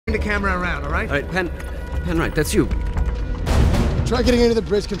the camera around, all right? All right, Penwright, that's you. Try getting into the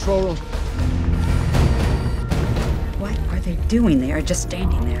bridge control room. What are they doing there, just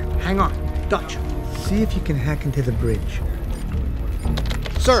standing there? Hang on. Dutch, see if you can hack into the bridge.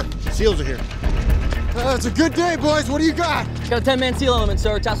 Sir, SEALs are here. It's a good day, boys. What do you got? Got a 10-man SEAL element,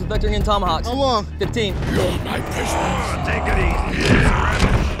 sir. Tasked with vectoring in tomahawks. How long? 15. You're my prisoner. Take it easy.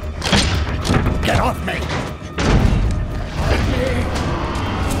 Get off me!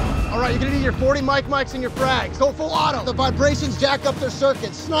 All right, you're gonna need your 40 mics and your frags. Go full auto. The vibrations jack up their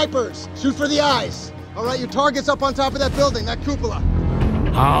circuits. Snipers, shoot for the eyes. All right, your target's up on top of that building, that cupola.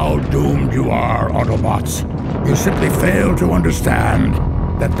 How doomed you are, Autobots. You simply fail to understand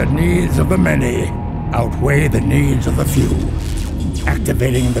that the needs of the many outweigh the needs of the few.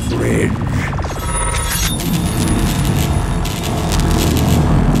 Activating the bridge.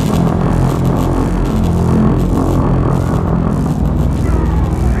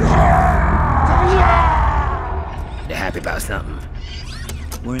 You happy about something?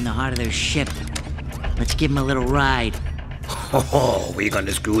 We're in the heart of their ship. Let's give them a little ride. Oh, we're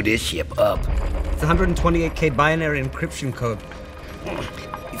gonna screw this ship up. It's 128K binary encryption code.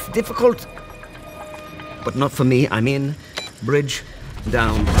 It's difficult, but not for me. I'm in. Bridge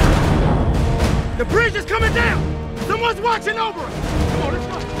down. The bridge is coming down! Someone's watching over us! Come on, let's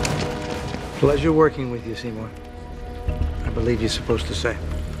go! Pleasure working with you, Seymour. I believe you're supposed to say.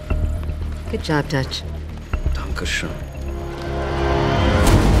 Good job, Dutch. Dankeschön.